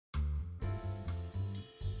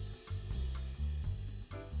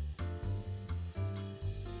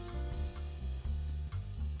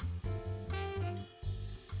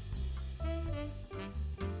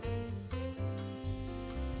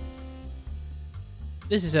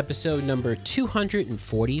This is episode number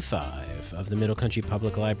 245 of the Middle Country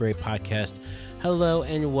Public Library podcast. Hello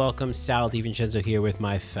and welcome. Sal DiVincenzo here with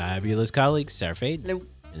my fabulous colleagues, Sarah Fade and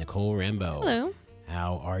Nicole Rambo. Hello.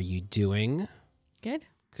 How are you doing? Good.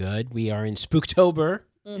 Good. We are in Spooktober.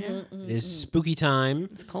 It is spooky time.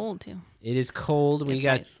 It's cold too. It is cold. We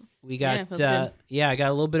got, Yeah, it feels good. I got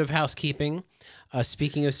a little bit of housekeeping.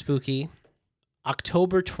 Speaking of spooky,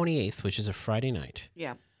 October 28th, which is a Friday night.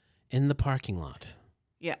 Yeah. In the parking lot.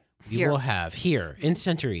 Yeah. We will have here in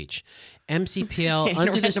Center Reach, MCPL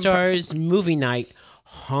Under the Random Stars Movie Night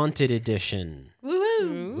Haunted Edition.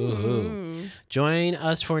 Woohoo. Woohoo. Join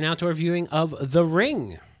us for an outdoor viewing of The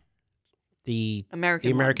Ring, the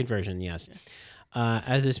American version, yes.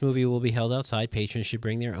 As this movie will be held outside, patrons should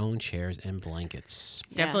bring their own chairs and blankets.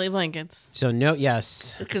 Definitely blankets. So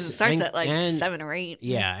yes. Because it starts at like and 7 or 8.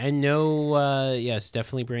 Yeah, and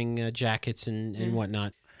definitely bring jackets and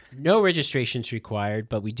whatnot. No registrations required,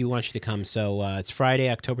 but we do want you to come. So it's Friday,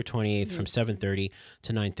 October 28th from 7:30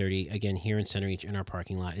 to 9:30. Again, here in Center Reach in our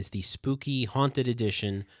parking lot is the spooky haunted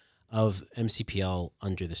edition of MCPL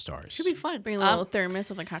Under the Stars. Should be fun. Bring a little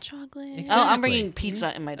thermos of like hot chocolate. Exactly. I'm bringing pizza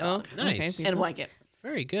and my dog. Oh, Nice. Okay, And a blanket.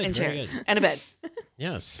 Very good. And very chairs. good. And a bed.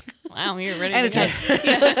 Yes. Wow, you're ready And to a go.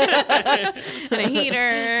 tent. And a heater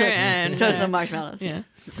and Toast some marshmallows. Yeah.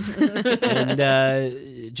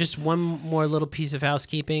 And just one more little piece of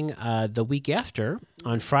housekeeping. The week after,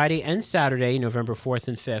 on Friday and Saturday, November 4th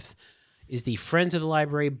and 5th, is the Friends of the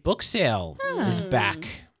Library book sale is back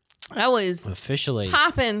That was officially.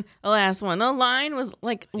 popping the last one. The line was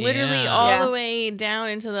like literally Yeah. all Yeah. the way down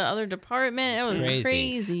into the other department. It was crazy.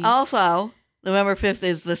 crazy. Also, November 5th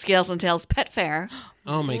is the Scales and Tales Pet Fair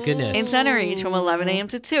Oh my goodness. in Center Reach from 11 a.m.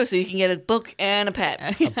 to 2. So you can get a book and a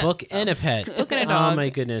pet. A book and a pet. Book and a Oh dog. my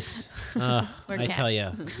goodness. Or I cat. tell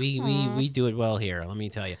you, we do it well here. Let me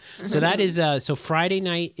tell you. So that is so Friday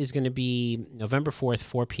night is going to be November 4th,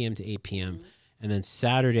 4 p.m. to 8 p.m. And then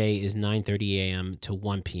Saturday is 9:30 a.m. to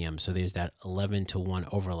 1 p.m. So there's that 11 to 1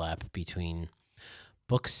 overlap between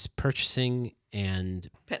books purchasing and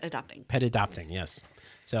Pet adopting. pet adopting. Yes.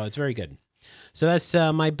 So it's very good. So that's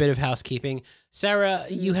my bit of housekeeping. Sarah,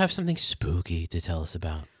 you have something spooky to tell us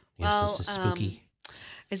about. Yes, Well, this is spooky.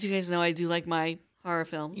 As you guys know, I do like my horror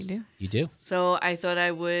films. You do? You do? So I thought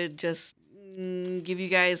I would just give you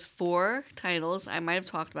guys 4 titles. I might have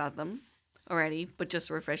talked about them already, but just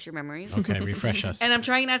to refresh your memories. Okay, refresh us. And I'm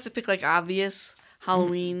trying not to pick like obvious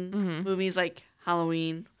Halloween movies like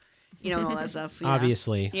Halloween, and all that stuff. you know?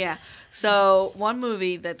 Obviously. Yeah. So one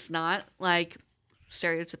movie that's not like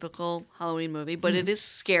stereotypical Halloween movie, but it is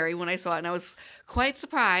scary when I saw it, and I was quite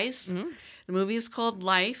surprised. The movie is called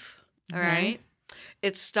Life. All right.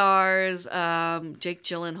 It stars Jake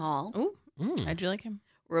Gyllenhaal, Ooh, Mm. how'd you like him?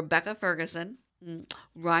 Rebecca Ferguson,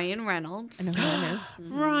 Ryan Reynolds, I know who that is.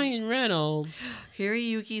 Ryan Reynolds.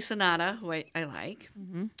 Hiroyuki Sanada, who I like.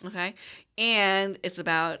 Mm-hmm. Okay. And it's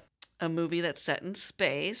about a movie that's set in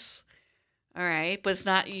space. All right. But it's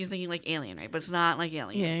not, you're thinking like Alien, right? But it's not like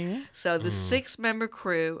Alien. Yeah. So the 6-member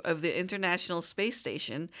crew of the International Space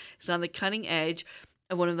Station is on the cutting edge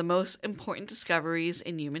of one of the most important discoveries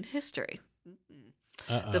in human history.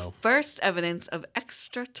 The Uh-oh. first evidence of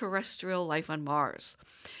extraterrestrial life on Mars.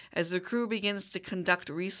 As the crew begins to conduct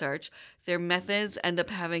research, their methods end up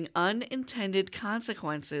having unintended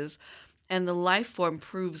consequences, and the life form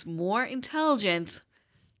proves more intelligent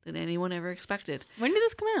than anyone ever expected. When did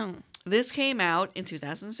this come out? This came out in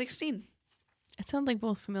 2016. It sounds like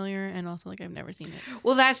both familiar and also like I've never seen it.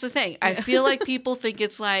 Well, that's the thing. I feel like people think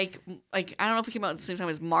it's like I don't know if it came out at the same time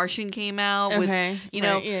as Martian came out. Okay, With, right,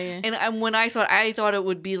 yeah. And when I saw it, I thought it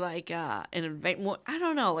would be like I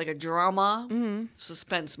don't know, like a drama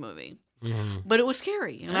suspense movie. Mhm. But it was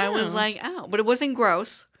scary, and I was Oh. like, oh, but it wasn't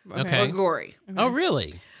gross Okay. or gory. Oh,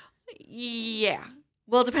 really? Yeah.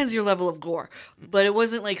 Well, it depends your level of gore, but it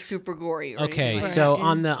wasn't like super gory. Or Okay, anything like so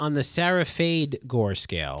yeah. on the Sarah Fade gore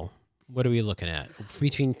scale, what are we looking at?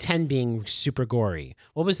 Between 10 being super gory.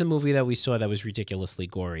 What was the movie that we saw that was ridiculously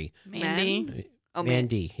gory? Mandy. that. Oh,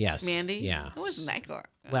 Mandy, yes. Mandy? Yeah. It wasn't that gore.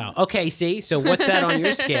 Wow. Okay, see? So what's that on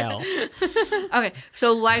your scale? Okay,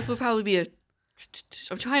 so Life would probably be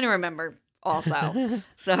I'm trying to remember also.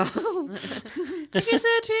 So I guess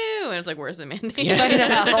that too. And it's like worse than Mandy. Yeah.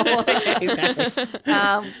 I know.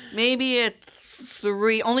 Exactly. Maybe a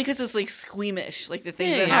 3, only because it's like squeamish, like the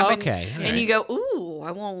things Yeah, that yeah. happen. Okay. all And right. you go, ooh,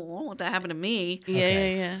 I won't want that to happen to me. Yeah,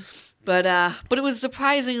 Okay. yeah. But it was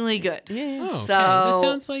surprisingly good. Yeah, yeah. Oh, okay. So That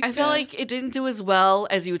sounds like I feel like it didn't do as well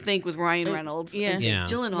as you would think with Ryan Reynolds yeah. and Jake Yeah.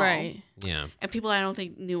 Gyllenhaal. Right. Yeah. And people I don't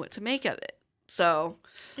think knew what to make of it. So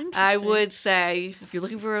I Interesting. would say if you're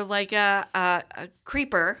looking for like a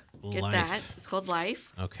creeper, get Life. that. It's called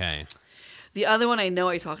Life. Okay. The other one I know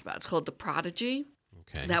I talked about. It's called The Prodigy.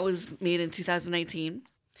 Okay. That was made in 2019.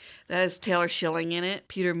 That has Taylor Schilling in it,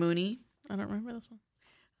 Peter Mooney, I don't remember this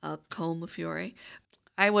one. Colm LaFiore.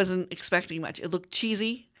 I wasn't expecting much. It looked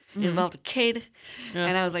cheesy. It involved a kid. Yeah.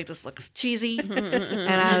 And I was like, this looks cheesy. And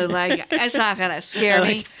I was like, it's not going to scare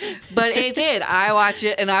me. But it did. I watched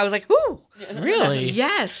it and I was like, ooh. Really?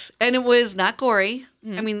 Yes. And it was not gory.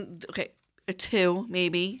 I mean, okay, a 2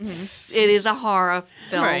 maybe. It is a horror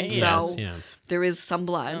film. Right, So Yes, yeah. there is some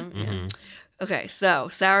blood. Mm-hmm. Okay, so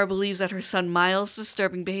Sarah believes that her son Miles'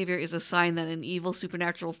 disturbing behavior is a sign that an evil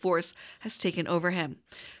supernatural force has taken over him.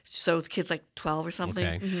 So the kid's like 12 or something,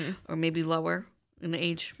 Okay. or maybe lower in the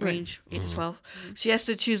age range, 8 to 12. She has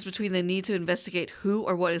to choose between the need to investigate who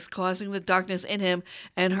or what is causing the darkness in him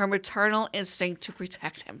and her maternal instinct to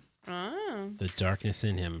protect him. Oh. The darkness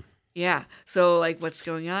in him. Yeah, so like what's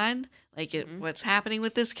going on? Like what's happening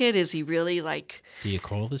with this kid? Is he really like... Do you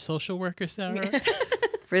call the social worker, Sarah?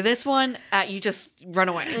 For this one, you just run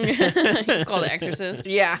away. Call The Exorcist.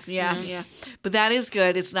 Yeah. But that is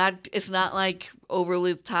good. It's not like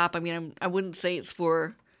overly top. I mean, I wouldn't say it's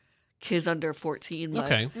for kids under 14. But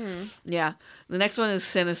Okay. yeah. The next one is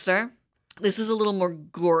Sinister. This is a little more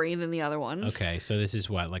gory than the other ones. Okay. So this is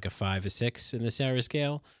what, like a 5 or 6 in the Sarah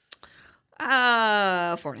scale?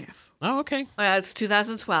 4.5. Oh, okay. It's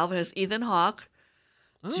 2012. It has Ethan Hawke,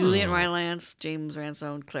 Oh. Juliet Rylance, James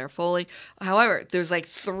Ransone, Claire Foley. However, there's like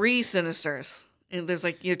 3 Sinisters. And there's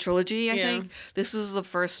like a trilogy, I Yeah. think. This is the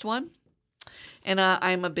first one. And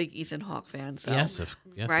I'm a big Ethan Hawke fan. So Yes,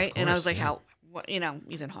 right? of And I course, was like, yeah. how, what,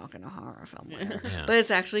 Ethan Hawke in a horror film. Whatever. Yeah. But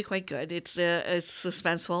it's actually quite good. It's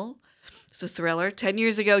suspenseful. It's a thriller. 10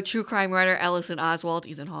 years ago, true crime writer Ellison Oswald,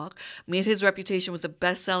 Ethan Hawke, made his reputation with a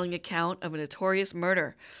best-selling account of a notorious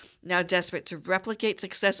murder. Now desperate to replicate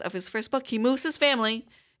success of his first book, he moves his family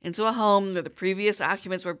into a home where the previous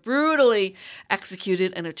occupants were brutally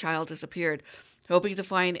executed and a child disappeared, hoping to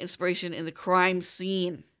find inspiration in the crime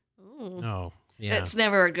scene. Ooh. Oh, yeah. It's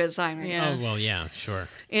never a good sign, right? Yeah. Oh, well, yeah, sure.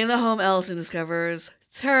 In the home, Ellison discovers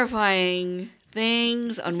terrifying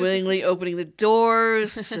things, unwillingly opening the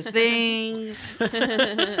doors to things,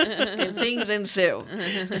 and things ensue.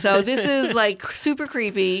 So this is like super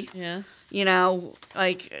creepy. Yeah.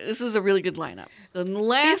 Like this is a really good lineup. The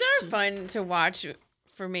last, These are fun to watch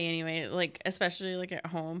for me anyway, like especially like at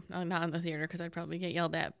home, not in the theater because I'd probably get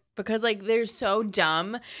yelled at. Because like they're so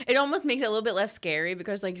dumb, it almost makes it a little bit less scary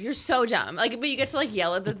because like you're so dumb, like but you get to like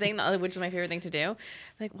yell at the thing, which is my favorite thing to do.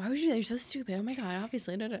 Like why would you do that? You're so stupid. Oh my god,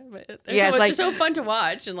 obviously, no. But Yeah, it's like- they're so fun to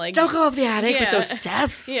watch and like don't go up the attic with Yeah. those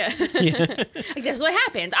steps. yeah, like that's what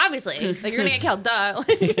happens. Obviously, like you're gonna get killed. Duh.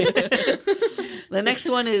 The next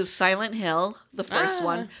one is Silent Hill, the first Ah.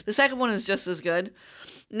 one. The second one is just as good.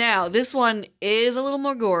 Now this one is a little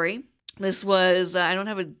more gory. This was I don't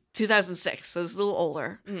have a 2006, so it's a little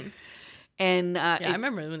older. And yeah, I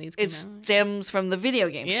remember when these came it out. stems from the video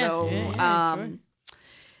game. Yeah, So yeah, sure.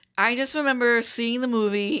 I just remember seeing the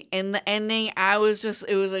movie and the ending. It was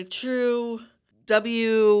a true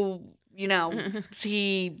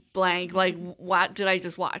T blank. Like, what did I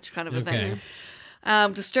just watch kind of a Okay.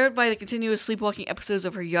 thing. Disturbed by the continuous sleepwalking episodes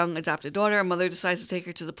of her young adopted daughter, a mother decides to take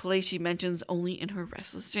her to the place she mentions only in her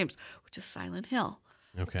restless dreams, which is Silent Hill,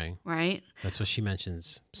 Okay. right? That's what she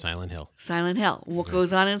mentions. Silent Hill. Silent Hill. What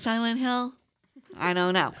goes on in Silent Hill? I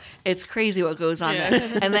don't know. It's crazy what goes on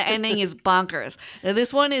there. And the ending is bonkers. Now,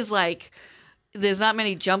 this one is like, there's not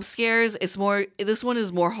many jump scares. This one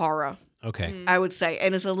is more horror, Okay. I would say.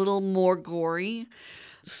 And it's a little more gory.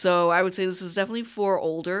 So I would say this is definitely for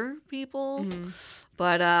older people.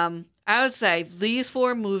 But I would say these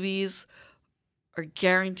 4 movies are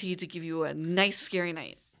guaranteed to give you a nice, scary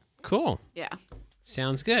night. Cool. Yeah.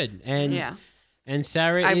 Sounds good. And Yeah. and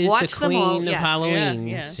Sarah I've is the watched them queen all, of yes. Halloween.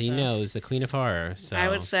 Yeah, She so- knows, the queen of horror. So I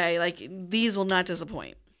would say, like, these will not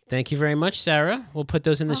disappoint. thank you very much, Sarah. We'll put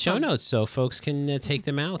those in the show Welcome. notes so folks can take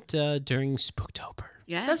them out during Spooktober.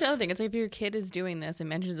 Yes. That's the other thing. It's like if your kid is doing this and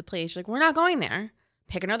mentions a place, you're like, we're not going there.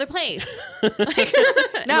 Pick another place.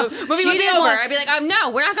 No, movie she would be didn't over. want- I'd be like, no,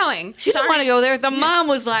 we're not going. She didn't Sorry. want to go there. The mom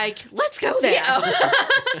was like, let's go there.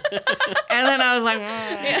 And then I was like,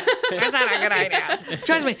 that's not a good idea.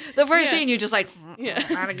 Trust me, the first Yeah. scene, you're just like, Yeah.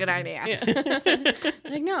 not a good idea.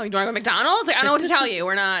 Like, no, you don't want to go to McDonald's? Like, I don't know what to tell you.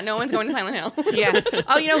 We're not. No one's going to Silent Hill. Yeah.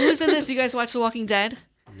 Oh, you know who's in this? You guys watch The Walking Dead?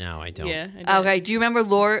 No, I don't. Yeah. I did. Okay. Do you remember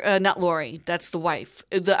Lori? Not Lori. That's the wife.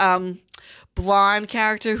 The blonde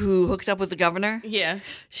character who hooked up with the governor. Yeah.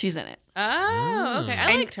 She's in it. Oh, okay. I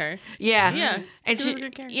And- liked her. Yeah. Yeah. And She she, was a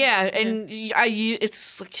good character. yeah, and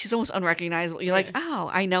it's like she's almost unrecognizable. You're like, oh,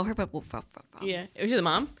 I know her, but Yeah. Was she the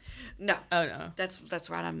mom? No, Oh no. that's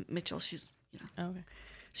Ronna Mitchell. She's Okay.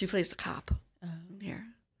 she plays the cop here.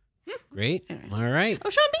 Great. Anyway. All right. Oh,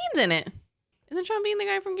 Sean Bean's in it. Isn't Sean Bean the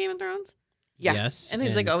guy from Game of Thrones? Yeah. Yes. And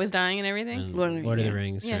he's like always dying and everything. and Lord of the Lord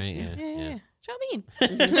Rings, of the Rings, right? Yeah. Sean Bean.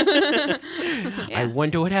 I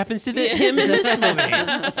wonder what happens to him in this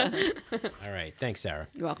movie. All right. Thanks, Sarah.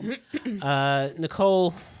 You're welcome.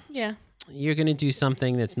 Nicole, Yeah. you're going to do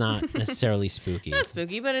something that's not necessarily spooky, Not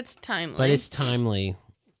spooky, but it's timely. but it's timely.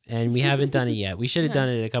 And we haven't done it yet. We should have done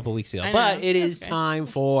it a couple weeks ago. I But know. it is Okay. time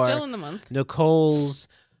Still for in the month. Nicole's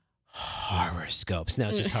horoscopes. Now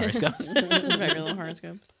it's just horoscopes. Just regular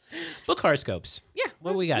horoscopes. Book horoscopes. Yeah.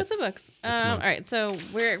 What we got What's the books? this All month? right. So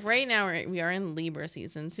we are in Libra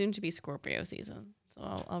season, soon to be Scorpio season.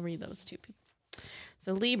 So I'll read those two people.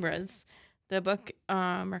 So Libras, the book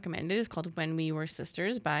recommended is called When We Were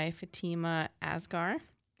Sisters by Fatima Asghar.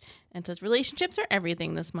 And it says relationships are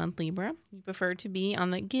everything this month, Libra. You prefer to be on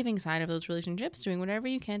the giving side of those relationships, doing whatever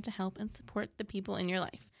you can to help and support the people in your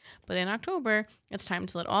life. But in October, it's time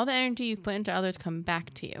to let all the energy you've put into others come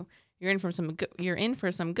back to you. You're in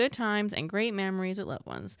for some good times and great memories with loved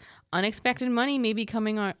ones. Unexpected money may be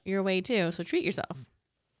coming your way too, so treat yourself.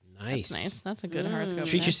 Nice. That's nice. That's a good horoscope.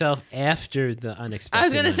 Treat there. yourself after the unexpected. I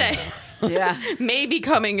was gonna money, say though. Yeah. may be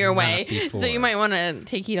coming your Not way, before. so you might want to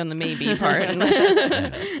take heed on the maybe part.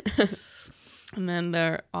 And then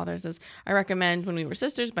the author says, I recommend When We Were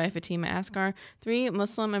Sisters by Fatima Asghar. 3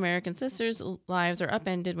 Muslim American sisters' lives are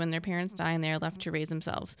upended when their parents die and they are left to raise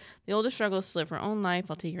themselves. The oldest struggles to live her own life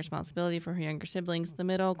while taking responsibility for her younger siblings. The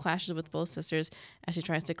middle clashes with both sisters as she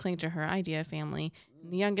tries to cling to her idea of family.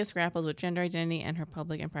 And the youngest grapples with gender identity and her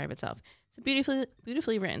public and private self. It's a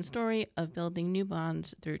beautifully written story of building new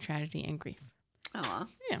bonds through tragedy and grief. Aw.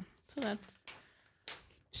 Yeah, so that's...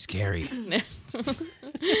 Scary.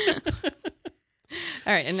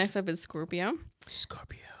 All right, and next up is Scorpio.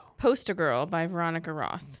 Scorpio. Poster Girl by Veronica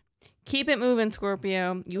Roth. Keep it moving,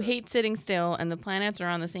 Scorpio. You hate sitting still, and the planets are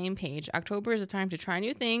on the same page. October is a time to try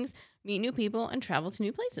new things, meet new people, and travel to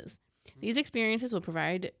new places. These experiences will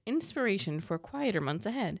provide inspiration for quieter months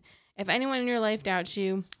ahead. If anyone in your life doubts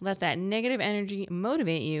you, let that negative energy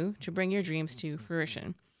motivate you to bring your dreams to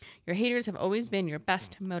fruition. Your haters have always been your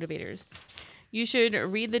best motivators. You should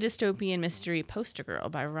read the dystopian mystery Poster Girl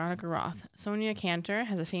by Veronica Roth. Sonia Cantor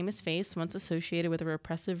has a famous face once associated with a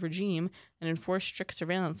repressive regime and enforced strict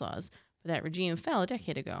surveillance laws, but that regime fell a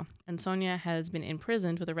decade ago, and Sonia has been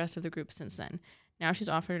imprisoned with the rest of the group since then. Now she's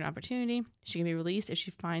offered an opportunity. She can be released if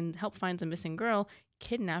she finds a missing girl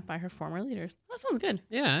kidnapped by her former leaders. That sounds good.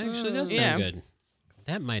 Yeah, actually does Yeah. sound good.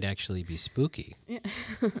 That might actually be spooky. Yeah.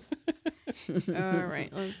 All right,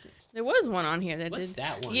 let's see. There was one on here that What's did.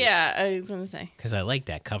 that one? Yeah, I was going to say. Because I like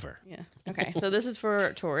that cover. Yeah. Okay, so this is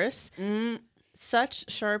for Taurus. Such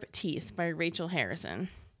Sharp Teeth by Rachel Harrison.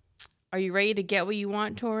 Are you ready to get what you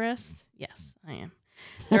want, Taurus? Yes, I am.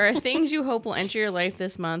 There are things you hope will enter your life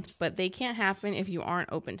this month, but they can't happen if you aren't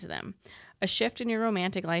open to them. A shift in your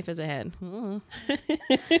romantic life is ahead. Ooh.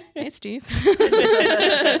 Hey, Steve.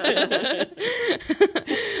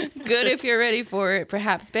 Good if you're ready for it.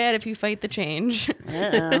 Perhaps bad if you fight the change.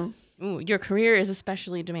 Uh-oh. Ooh, your career is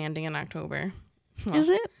especially demanding in October. Well, Is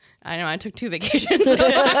it? I know. I took 2 vacations. I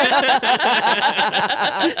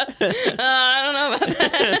don't know about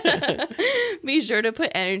that. Be sure to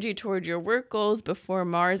put energy toward your work goals before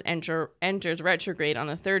Mars enters retrograde on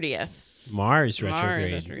the 30th. Mars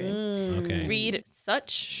Mars retrograde. retrograde. Okay. Read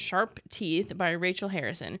Such Sharp Teeth by Rachel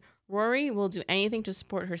Harrison. Rory will do anything to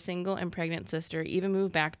support her single and pregnant sister, even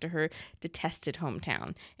move back to her detested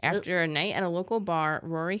hometown. After a night at a local bar,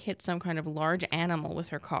 Rory hits some kind of large animal with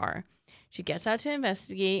her car. She gets out to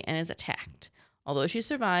investigate and is attacked. Although she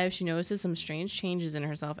survives, she notices some strange changes in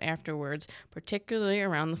herself afterwards, particularly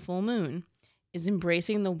around the full moon. Is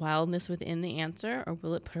embracing the wildness within the answer, or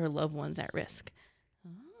will it put her loved ones at risk?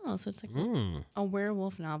 Oh, so it's like a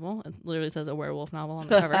werewolf novel. It literally says a werewolf novel on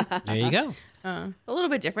the cover. There you go. A little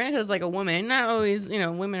bit different because, like, a woman. Not always,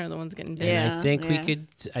 women are the ones getting bit. And I think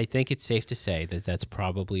Yeah. I think it's safe to say that that's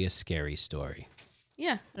probably a scary story.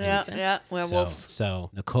 Yeah. Yeah, werewolf. So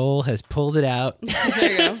Nicole has pulled it out.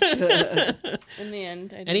 There you go. In the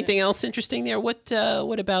end, I did Anything else interesting there? What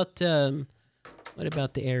about the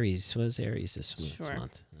Aries? What is Aries this Sure.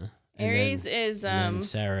 month? Aries is then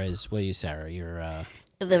Sarah is. What are you, Sarah? You're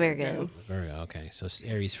The Virgo. Virgo. Okay, so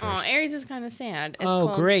Aries first. Oh, Aries is kind of sad. It's Oh,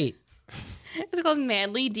 called, great. It's called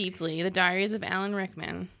Madly Deeply: The Diaries of Alan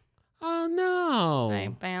Rickman Oh no.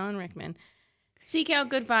 by Alan Rickman. Seek out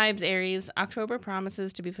good vibes, Aries. October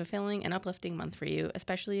promises to be fulfilling and uplifting month for you,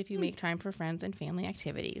 especially if you make time for friends and family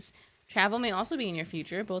activities. Travel may also be in your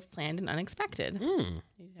future, both planned and unexpected. Mm,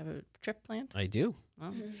 You have a trip planned? I do.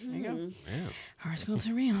 Well, there you go. Yeah. Horoscopes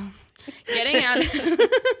are real. Getting out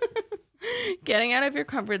Getting out of your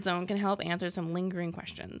comfort zone can help answer some lingering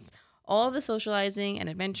questions. All of the socializing and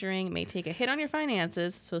adventuring may take a hit on your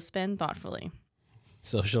finances, so spend thoughtfully.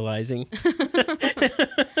 Socializing.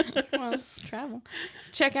 Well, travel.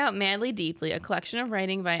 Check out Madly Deeply, a collection of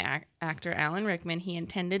writing by actor Alan Rickman he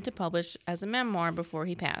intended to publish as a memoir before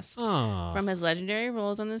he passed. Aw. From his legendary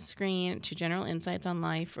roles on the screen to general insights on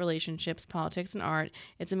life, relationships, politics, and art,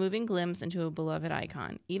 it's a moving glimpse into a beloved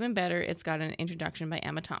icon. Even better, it's got an introduction by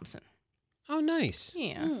Emma Thompson. Oh, nice.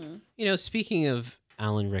 Yeah. You know, speaking of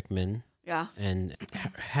Alan Rickman Yeah. and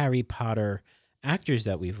Harry Potter actors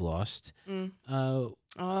that we've lost, Oh,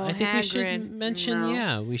 I think we should Hagrid.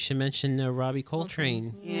 mention, we should mention Robbie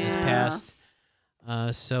Coltrane has Yeah. passed.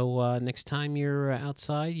 So next time you're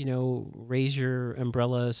outside, raise your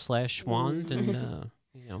umbrella / wand and,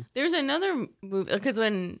 There's another movie, because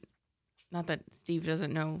not that Steve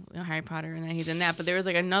doesn't know Harry Potter and that he's in that, but there was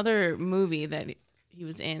like another movie that he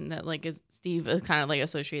was in that like Steve kind of like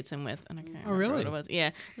associates him with. And I can't remember really? what it was. Yeah,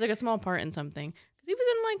 it's like a small part in something. 'Cause he was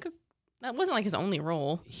in like that wasn't like his only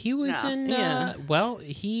role, he was No. in, Yeah.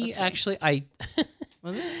 he Let's see. actually,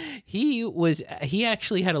 was it? he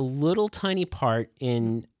actually had a little tiny part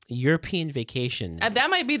in European Vacation. That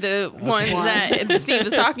might be the one that Steve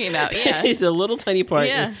was talking about. Yeah. He's a little tiny part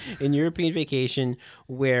Yeah. in European Vacation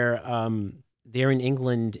where they're in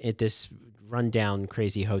England at this rundown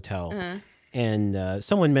crazy hotel. Uh-huh. And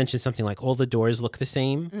someone mentioned something like all the doors look the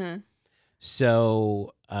same. Uh-huh.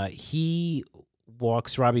 So Robbie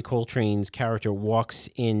Coltrane's character walks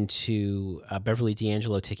into Beverly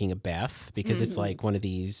D'Angelo taking a bath because it's like one of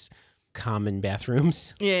these common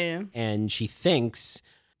bathrooms. Yeah. And she thinks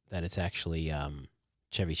that it's actually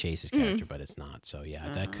Chevy Chase's character, but it's not. So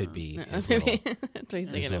yeah, that could be his That's little, what he's his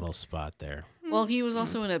thinking of. little spot there. Well, he was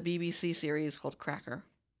also in a BBC series called Cracker.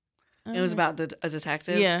 It was about a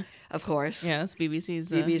detective. Yeah. Of course. Yeah, that's BBC's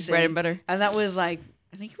BBC. bread and butter. And that was like,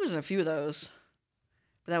 I think he was in a few of those.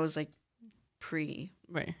 But that was like pre.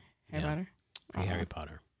 Right. Harry Yeah. Potter. Harry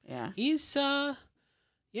Potter. Yeah. He's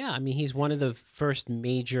he's one of the first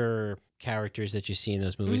major characters that you see in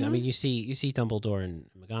those movies. I mean, you see Dumbledore and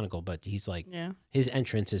McGonagall, but he's like Yeah. his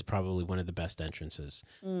entrance is probably one of the best entrances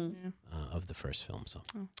Mm. of the first film. So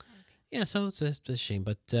Oh, yeah, so it's a shame,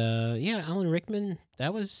 but Alan Rickman,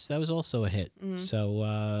 that was also a hit.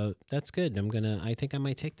 So that's good. I think I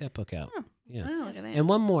might take that book out. Yeah. Oh, look at that. And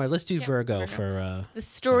one more. Let's do Virgo, Virgo. for The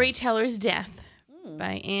Storyteller's Death Mm.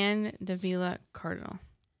 by Anne Davila Cardinal.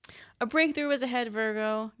 A breakthrough is ahead,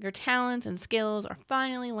 Virgo. Your talents and skills are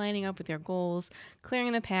finally lining up with your goals,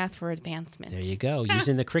 clearing the path for advancement. there you go,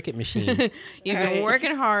 using the cricket machine. You've Right. been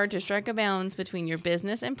working hard to strike a balance between your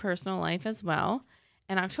business and personal life as well.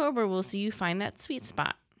 And October will see you find that sweet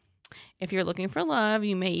spot. If you're looking for love,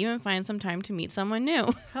 you may even find some time to meet someone new.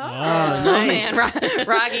 Oh, Oh nice. man,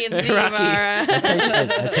 Rocky and Steve Rocky.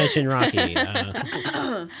 are. Attention, Rocky.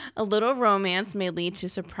 A little romance may lead to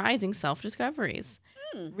surprising self-discoveries.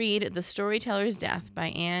 Read The Storyteller's Death by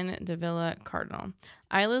Anne Davila Cardinal.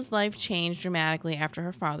 Isla's life changed dramatically after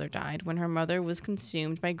her father died, when her mother was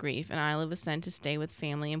consumed by grief and Isla was sent to stay with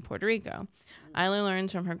family in Puerto Rico. Isla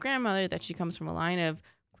learns from her grandmother that she comes from a line of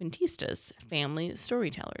Quintistas, family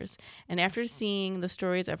storytellers. And after seeing the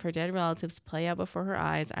stories of her dead relatives play out before her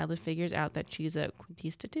eyes, Isla figures out that she's a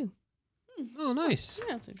Quintista too. Oh, nice.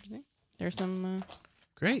 Yeah, that's interesting. There's some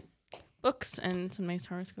Great. books and some nice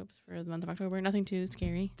horoscopes for the month of October. Nothing too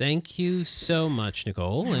scary. Thank you so much,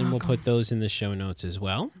 Nicole, You're and we'll welcome. put those in the show notes as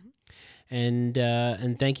well. And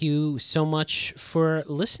thank you so much for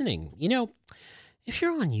listening. If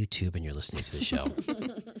you're on YouTube and you're listening to the show,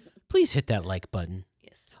 please hit that like button.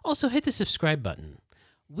 Yes. Also, hit the subscribe button.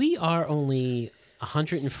 We are only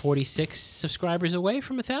 146 subscribers away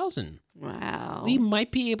from 1,000. Wow. We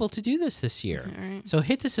might be able to do this year. All right. So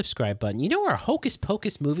hit the subscribe button. You know our Hocus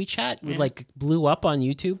Pocus movie chat blew up on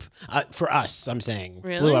YouTube? For us, I'm saying.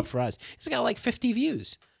 Really? Blew up for us. It's got like 50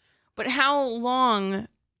 views. But how long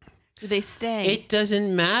do they stay? It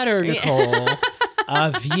doesn't matter, Nicole.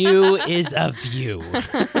 A view is a view.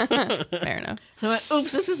 Fair enough. So I went,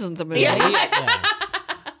 oops, this isn't the movie. Yeah.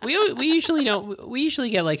 We usually don't. We usually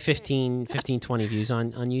get like 15, 20 views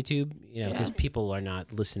on YouTube. Because people are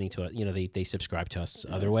not listening to it. They subscribe to us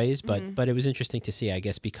other ways. But it was interesting to see. I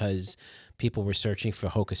guess because people were searching for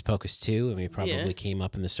Hocus Pocus 2, and we probably came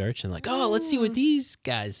up in the search and like, oh, let's see what these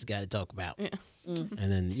guys got to talk about. Yeah.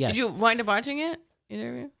 And then yes, Did you wind up watching it? Either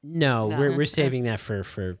of you? no, No. we're saving that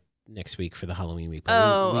for next week for the Halloween week. But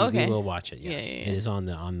Oh, we okay. will watch it. Yes, Yeah. it is on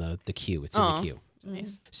the queue. It's in Oh. the queue.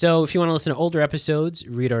 Nice. So if you want to listen to older episodes,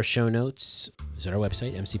 read our show notes, visit our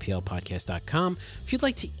website, mcplpodcast.com. If you'd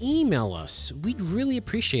like to email us, we'd really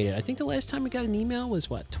appreciate it. I think the last time we got an email was,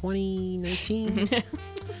 2019?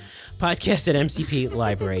 Podcast at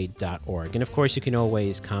mcplibrary.org. And of course, you can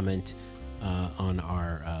always comment on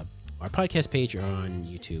our podcast page or on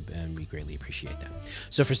YouTube, and we greatly appreciate that.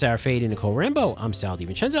 So for Sarah Fade and Nicole Rambo, I'm Sal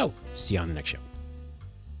DiVincenzo. See you on the next show.